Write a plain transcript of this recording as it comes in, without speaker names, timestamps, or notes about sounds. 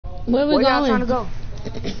Where we Where y'all going? trying to go?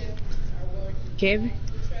 Kevin?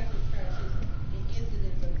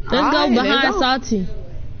 Let's go Alright, behind let's go. Salty.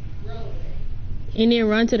 And then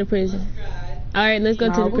run to the prison. Alright, let's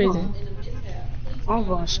go to the prison. I'm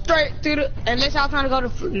going straight through the... Unless y'all trying to go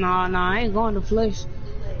to... Nah, I ain't going to Flesh.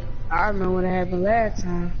 I remember what happened last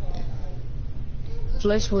time.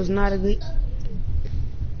 Flesh was not a good...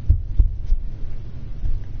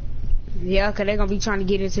 Yeah, cause they gonna be trying to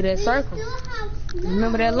get into that circle.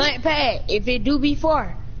 Remember that lamp pad? If it do be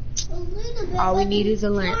far, all we need is a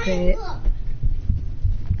lamp pad.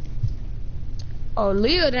 Oh,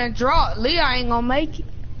 Leah done dropped. Leah ain't gonna make it.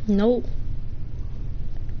 Nope.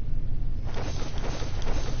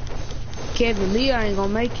 Kevin, Leah ain't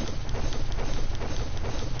gonna make it.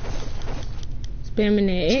 Spamming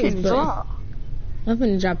that X button. Drop. I'm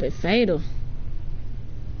finna drop it fatal.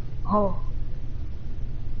 Oh.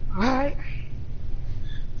 Alright.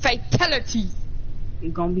 Fatality.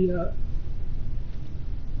 It gonna be up.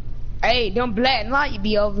 Hey, them black light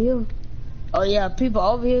be over here. Oh yeah, people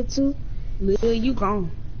over here too. Leah, you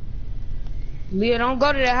gone. Leah, don't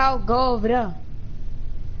go to the house, go over there.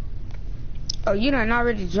 Oh, you done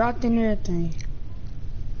already dropped in everything.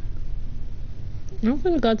 I'm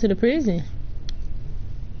finna go to the prison.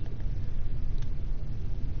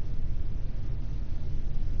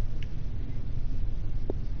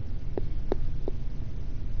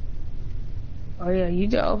 Oh yeah, you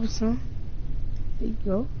just open some. There you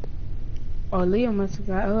go. Oh, Leah must have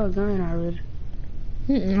got her gun already.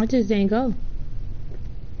 I just didn't go.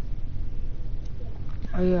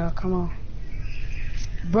 Oh yeah, come on.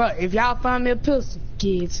 Bruh, if y'all find me a pistol,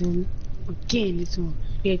 give it to me. I'm getting it to him.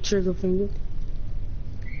 That trigger finger.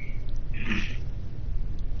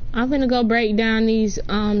 I'm finna go break down these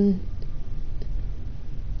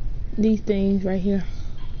things right here.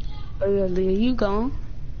 Oh yeah, Leah, you gone.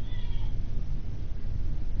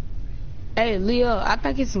 Hey, Leah, I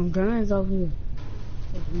think it's some guns over here.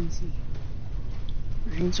 Let me see.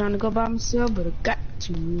 I ain't trying to go by myself, but I got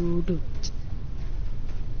to do it.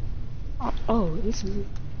 Oh, it's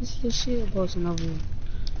the shit posting over here.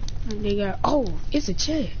 And they got, oh, it's a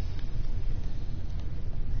chair.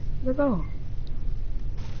 Look go.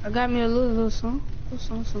 I got me a little something.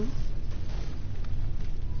 Something.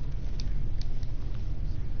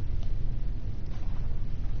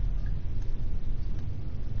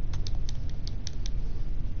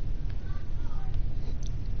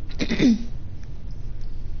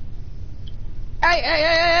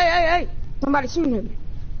 Hey! Somebody shooting at me.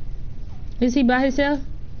 Is he by himself?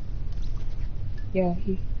 Yeah,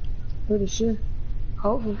 he pretty sure.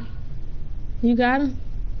 Hopefully. You got him?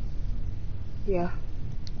 Yeah.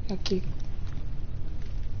 Okay.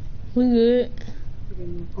 We good. Put it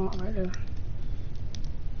in the front right there.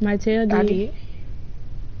 My tail did. I did.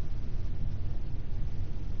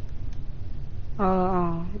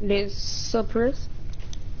 Let's suppress.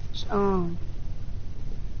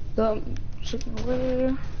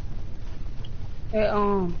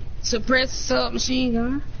 Suppress submachine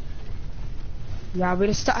gun. Y'all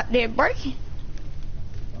better stop that breaking.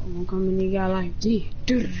 I'm gonna come in there, y'all like,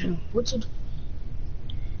 what you do?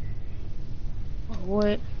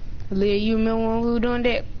 What? Leah, you remember when we were doing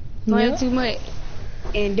that? Playing too much.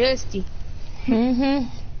 And Dusty.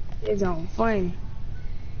 It's on funny.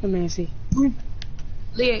 Let me see.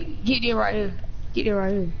 Leah, get it right here. Get it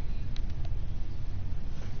right here.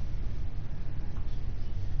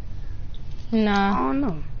 Nah. I don't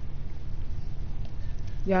know.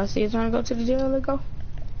 Y'all see it trying to go to the jail? Let's go.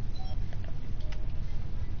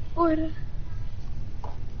 Order.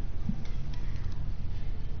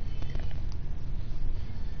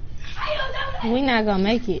 We not gonna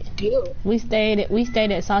make it. Deal. We stayed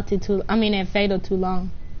at Salty at Fatal too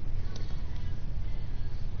long.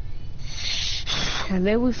 And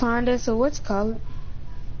then we find us a what's called.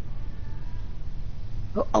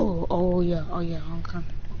 Oh yeah. I'm coming.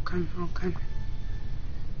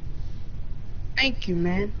 Thank you,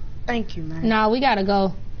 man. Nah, we gotta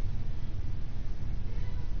go.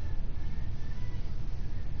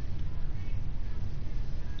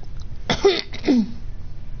 Let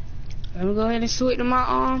me go ahead and switch to my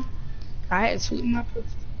arm. I had to switch my pistol.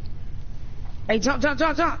 Hey, jump.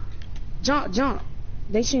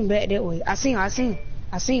 They shooting back that way. I see him.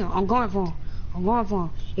 I'm going for him.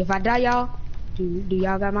 If I die, y'all, do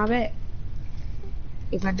y'all got my back?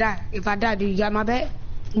 If I die, do you got my back?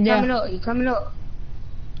 Yeah. You coming up.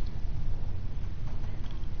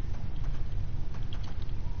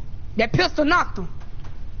 That pistol knocked him.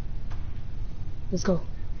 Let's go.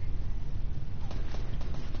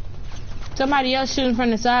 Somebody else shooting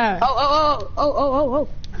from the side. Oh.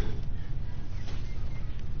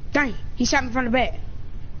 Dang, he shot me from the back.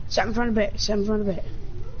 Shot me from the back. Shot me from the back.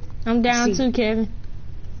 I'm down too, Kevin.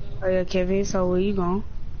 Oh yeah, Kevin. So where you going?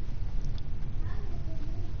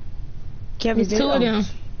 Kevin, There's two of them.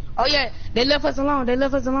 Oh yeah, they left us alone. They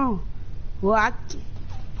left us alone. Well,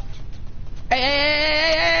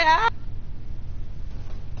 Hey.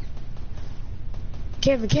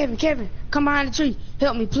 Kevin, come behind the tree.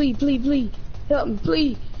 Help me, please.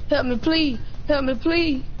 Help me,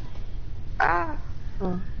 please. Ah.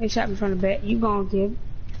 Oh, they shot me from the back. You gone, Kevin.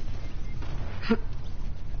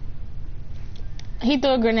 He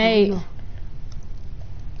threw a grenade.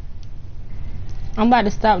 I'm about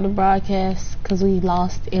to stop the broadcast because we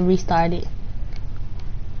lost and restarted.